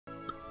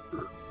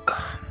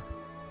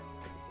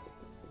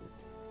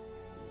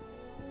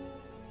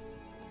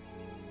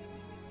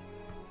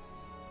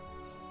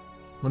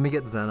Let me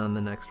get Zen on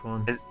the next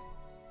one.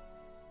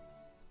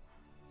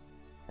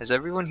 Has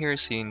everyone here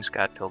seen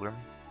Scott Pilgrim?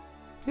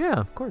 Yeah,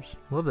 of course.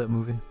 Love that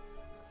movie.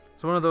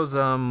 It's one of those,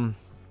 I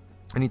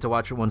need to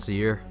watch it once a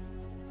year.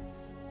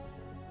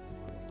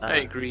 I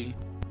agree.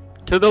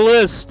 To the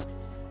list!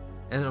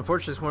 And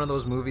unfortunately, it's one of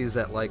those movies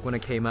that, like, when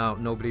it came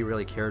out, nobody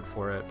really cared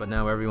for it, but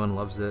now everyone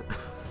loves it.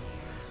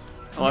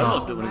 Oh, I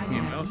loved it when it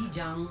came out.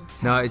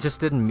 No, it just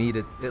didn't meet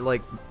it. It,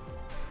 like,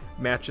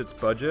 matched its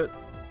budget.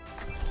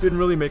 Didn't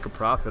really make a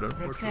profit,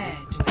 unfortunately.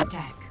 Prepare to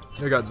attack.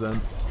 I got Zen.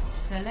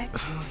 Select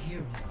your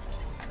hero.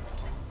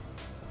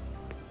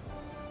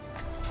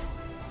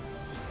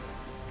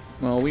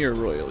 Well, we are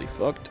royally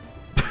fucked.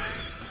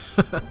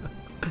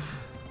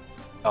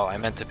 Oh, I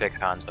meant to pick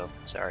Hanzo.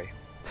 Sorry.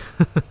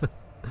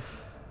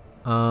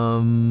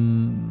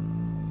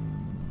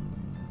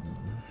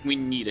 We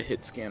need a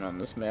hit scan on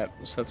this map,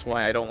 so that's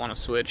why I don't want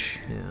to switch.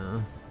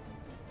 Yeah.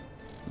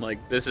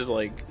 Like, this is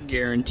like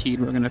guaranteed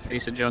we're gonna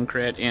face a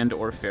Junkrat and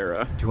or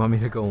Pharah. Do you want me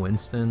to go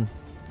Winston?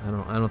 I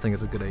don't think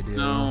it's a good idea.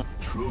 No.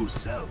 True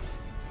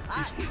self.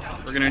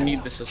 We're gonna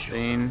need the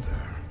sustain.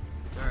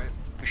 Alright.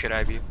 Who should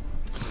I be?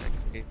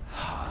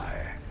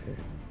 Hi.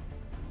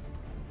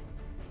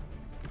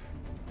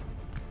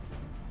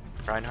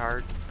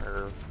 Reinhardt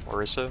or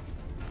Orisa?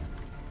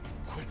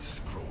 Quit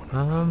screwing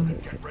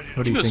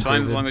What do you It's think,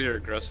 fine as David? long as you're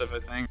aggressive, I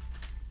think.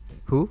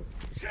 Who?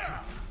 You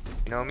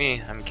know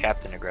me, I'm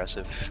Captain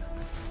Aggressive.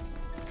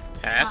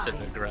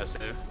 Passive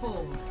aggressive.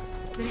 4,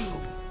 3,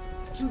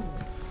 2,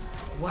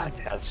 1.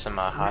 Have some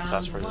hot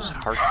sauce for those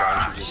harsh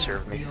browns you just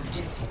served me.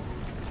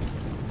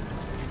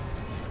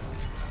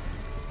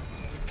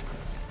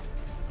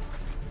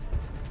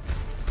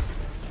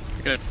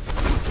 Good.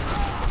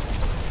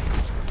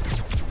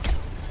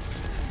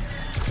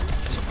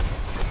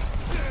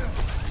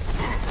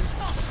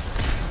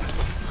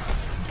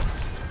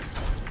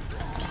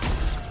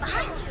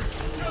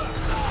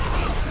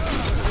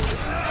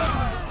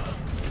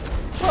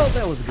 Well,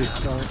 that was a good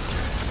start.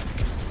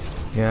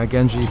 Yeah,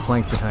 Genji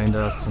flanked behind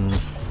us, and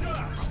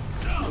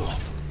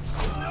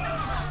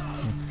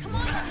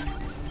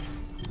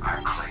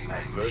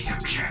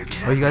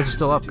oh, you guys are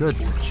still up. Good,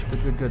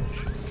 good, good, good.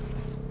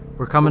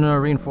 We're coming to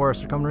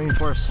reinforce. We're coming to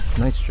reinforce.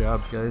 Nice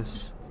job,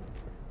 guys.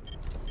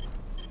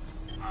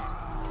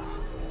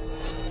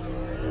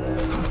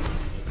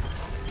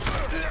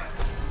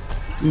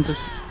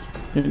 Just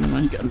hitting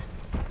my gun.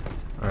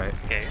 All right.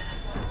 Okay.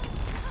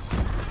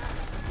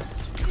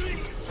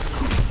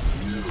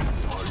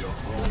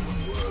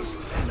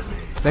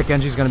 That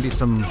Genji's gonna be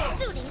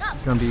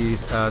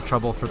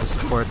trouble for the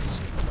supports.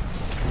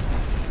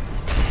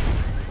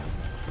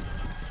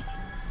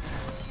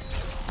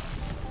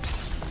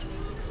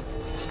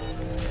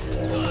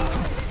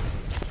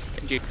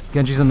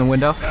 Genji's in the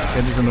window.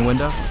 Genji's in the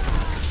window.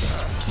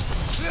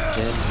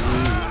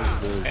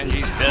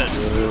 Genji's dead.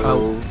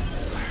 Oh,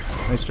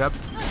 nice job.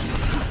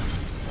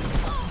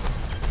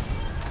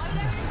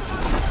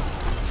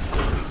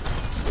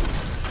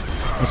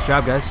 Nice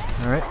job, guys.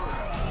 All right.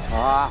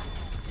 Ah.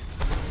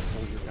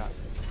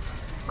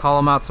 Call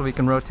them out so we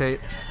can rotate.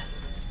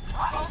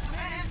 I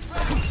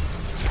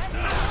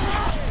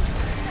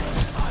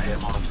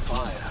am on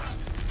fire.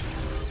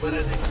 But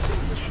an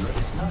extinguisher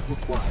is not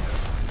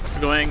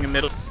required. Going in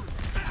middle.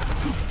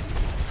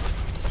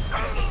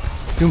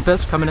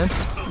 Doomfist coming in.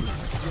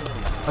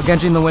 Oh,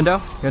 Genji in the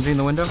window. Genji in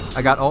the window.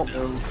 I got ult.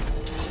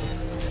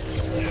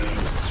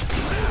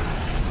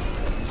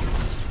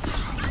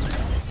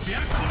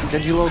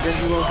 Genji low,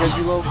 Genji low,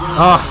 Genji low.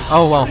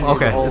 Oh well.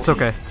 Okay. It's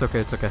okay. It's okay.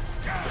 It's okay.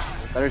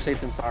 Better safe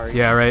than sorry.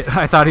 Yeah, right.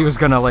 I thought he was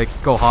gonna like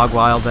go hog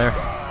wild there.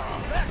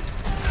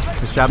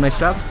 Nice job. Nice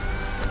job.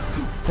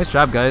 Nice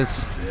job,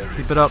 guys.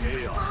 Keep it up.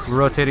 We're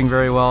rotating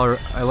very well.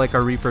 I like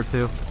our Reaper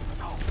too.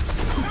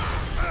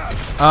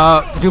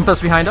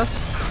 Doomfist behind us.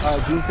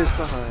 Doomfist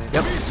behind.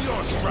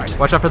 Yep.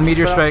 Watch out for the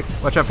meteor strike.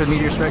 Watch out for the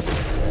meteor strike.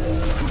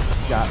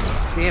 Got it.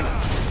 Damn it.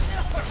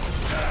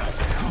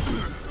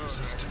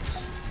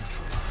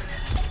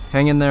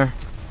 Hang in there.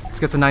 Let's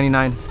get to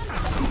 99.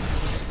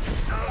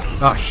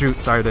 Oh shoot,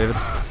 sorry David.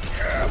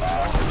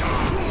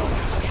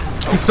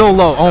 He's so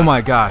low, oh my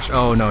gosh.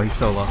 Oh no, he's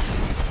so low.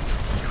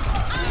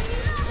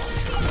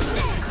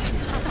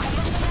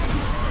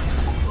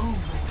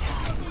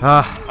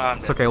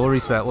 It's okay, we'll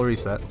reset, we'll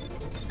reset.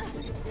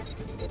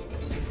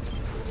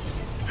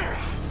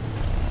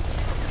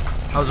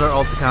 How's our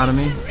ult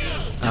economy?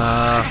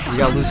 We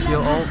got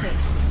Lucio ult.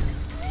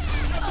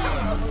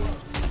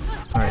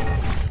 Alright.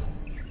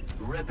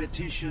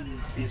 Repetition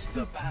is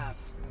the path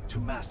to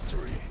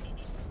mastery.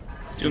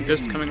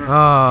 Doomfist coming around.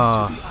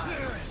 Ah.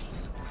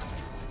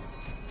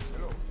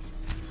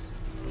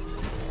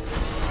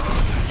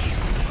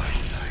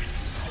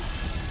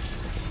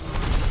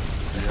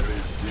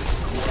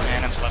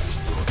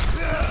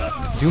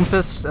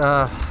 Doomfist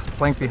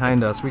flank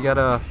behind us. We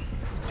gotta.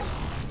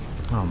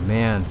 Oh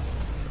man.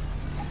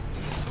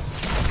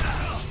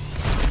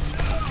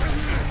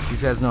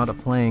 These guys know how to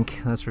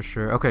flank, that's for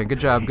sure. Okay, good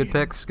job. Good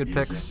picks. Good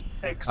picks.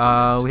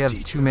 We have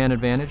 2-man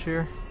advantage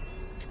here.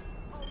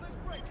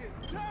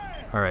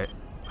 All right.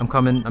 I'm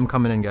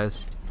coming in,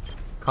 guys.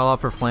 Call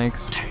out for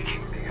flanks.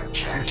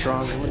 I'm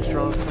strong, I'm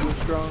strong, I'm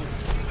strong.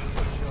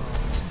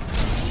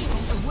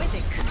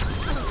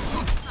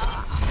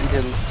 He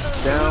did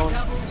down.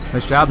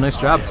 Nice job, nice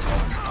job.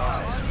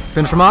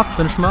 Finish him off,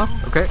 finish him off.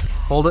 Okay,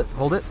 hold it,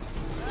 hold it.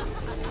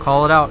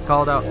 Call it out,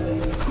 call it out.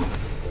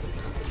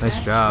 Nice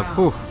job.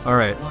 Whew.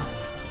 Alright.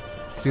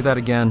 Let's do that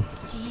again.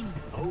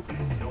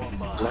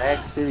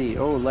 Lag City.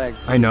 Oh, Lag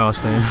City. I know,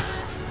 same.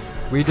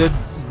 We did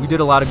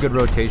a lot of good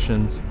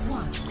rotations.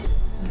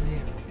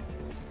 1-0.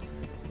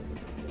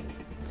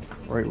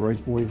 Alright, Royce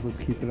boys, let's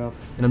keep it up.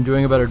 And I'm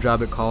doing a better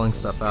job at calling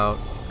stuff out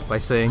by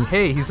saying,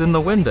 hey, he's in the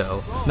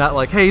window. Not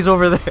like, hey, he's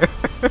over there.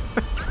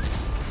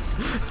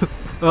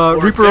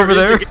 Reaper over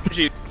there.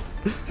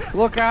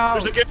 Look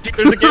out!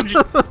 There's a Genji.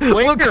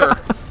 Look out.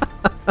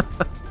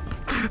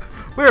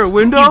 Where?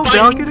 Window?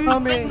 Balcony? No,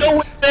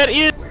 what that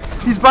is.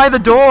 He's by the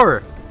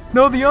door.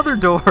 No, the other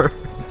door.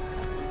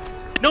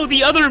 No,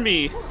 the other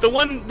me. The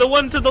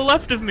one to the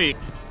left of me.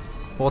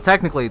 Well,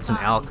 technically, it's an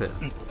alcove.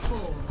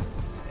 4,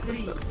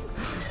 3, 2,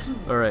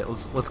 All right,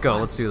 let's go.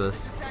 Let's do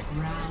this.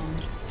 round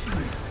 2.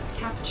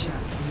 Capture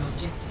the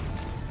objective.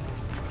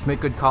 Let's make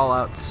good call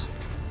outs.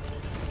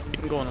 You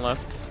can go on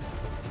left.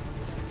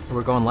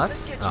 We're going left?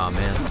 Oh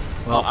man.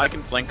 Well, I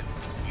can flank.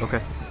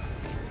 Okay.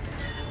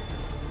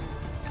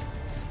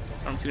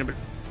 I don't see anybody.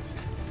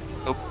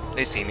 Oh,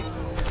 they see me.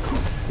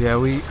 Yeah,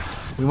 we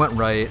went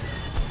right.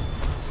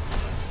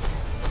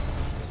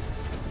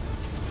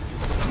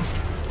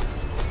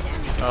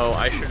 Oh,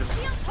 I should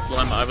have. Well,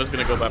 I was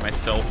gonna go by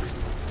myself.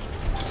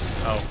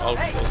 Oh, I'll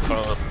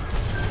call up.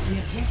 The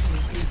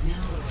objective is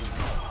now.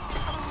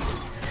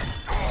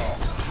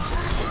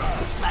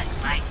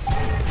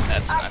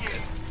 That's not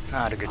good.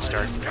 Not a good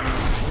start.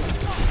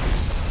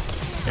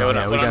 Yeah, when,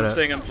 yeah, we when I'm gotta-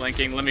 saying I'm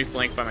flanking, let me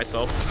flank by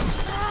myself.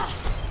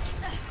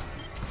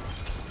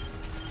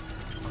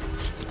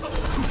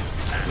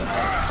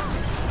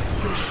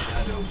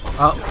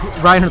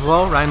 Ryan is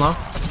low. Ryan low.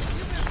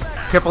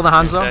 Careful the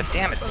Hanzo.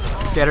 Damn it.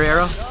 Scatter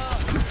arrow.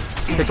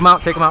 Take him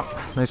out. Take him out.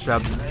 Nice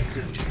job.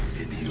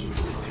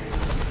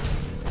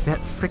 That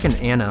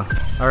freaking Anna.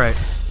 All right.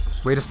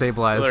 Way to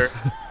stabilize. Clear.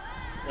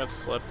 Got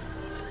slipped.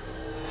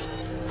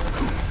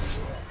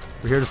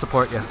 We're here to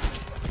support you.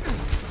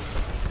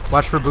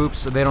 Watch for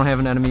boops. They don't have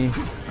an enemy,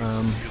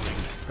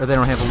 or they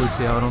don't have a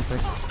Lucio. I don't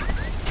think.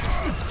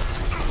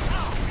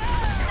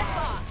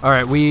 All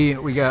right, we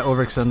got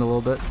overextended a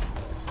little bit.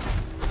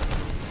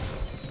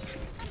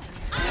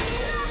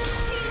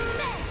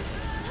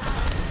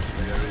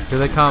 Here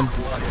they come.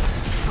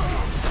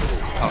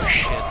 Oh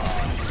shit.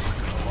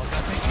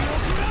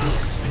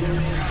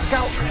 Experience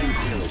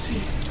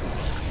tranquility.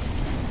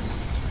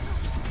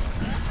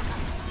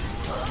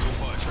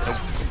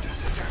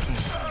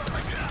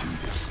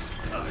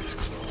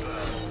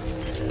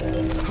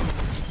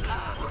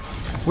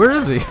 Where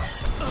is he?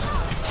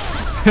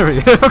 There he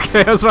is.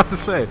 Okay, I was about to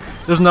say.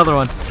 There's another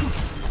one.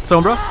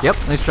 Sombra? Yep.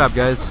 Nice job,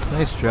 guys.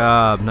 Nice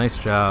job. Nice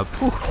job.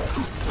 Whew.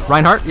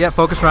 Reinhardt? Yeah,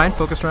 focus Ryan.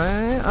 Focus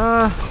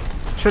Ryan.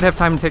 Should have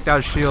time to take out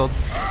his shield.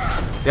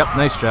 Yep,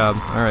 nice job.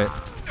 Alright.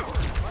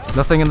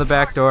 Nothing in the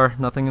back door.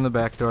 Nothing in the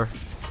back door.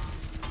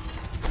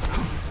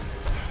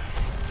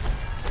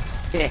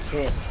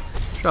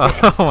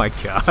 Oh my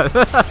god.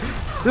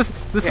 This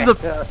is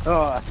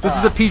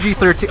a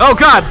PG-13. Oh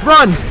god,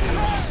 run!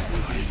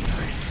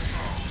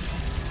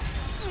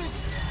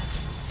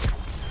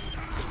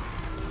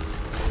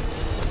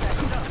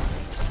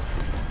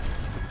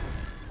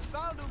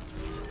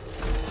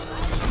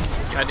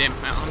 Goddamn,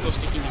 Hanzo's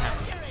kicking me out.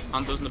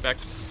 Hanzo's in the back.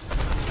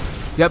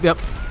 Yep, yep.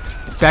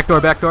 Back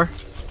door, back door.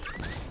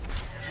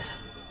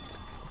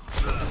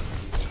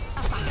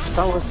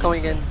 Someone's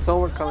coming in.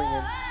 Someone coming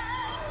in.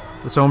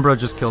 The Sombra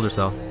just killed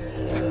herself.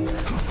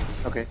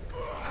 Okay.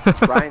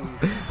 Ryan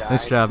died.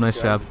 Nice job, nice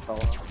job. Fell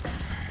off.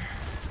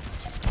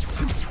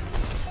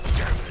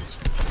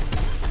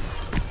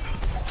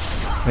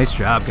 Nice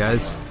job,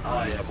 guys.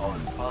 I am on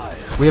fire.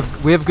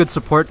 We have good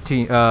support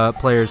team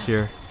players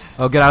here.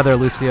 Oh, get out of there,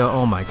 Lucio.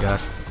 Oh my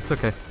gosh. It's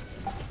okay.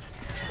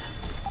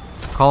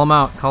 Call him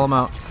out. Call him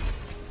out.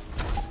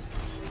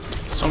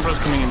 Sombra's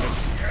coming in.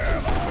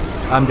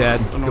 I'm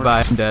dead.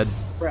 Goodbye. I'm dead.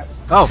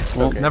 Oh,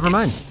 well, Okay. never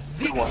mind.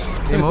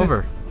 Game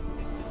over.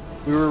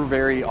 We were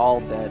very all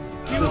dead.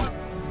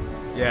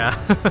 Yeah.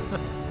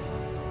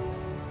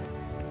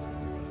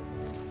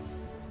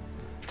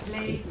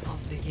 Play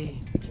of the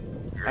game.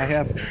 I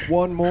have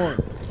one more.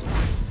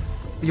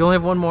 You only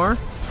have one more? If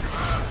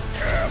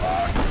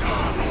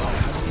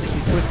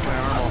you twist my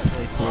arm, I'll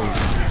play three.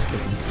 Just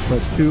kidding.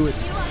 But two,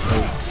 it's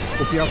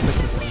we'll see how quick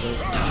this one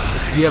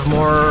goes. Do you have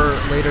more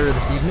later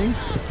this evening?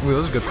 Ooh, that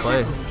was a good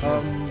play.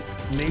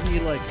 Maybe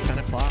like 10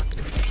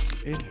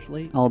 o'clock-ish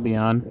late. I'll be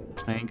on.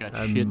 I ain't got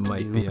I shit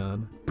might to be do.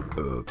 on.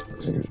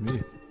 Excuse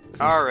me.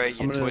 Alright,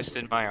 you I'm gonna-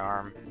 twisted my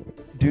arm.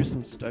 Do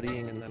some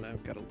studying and then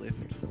I've got to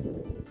lift.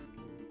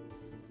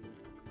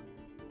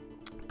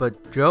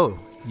 But Joe,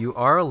 you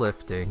are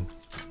lifting.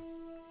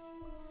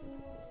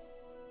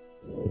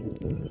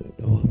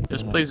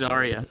 Just play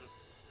Zarya.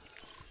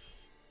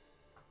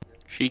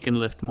 She can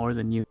lift more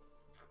than you.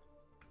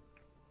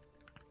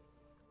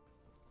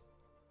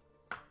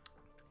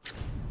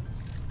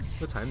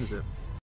 What time is it?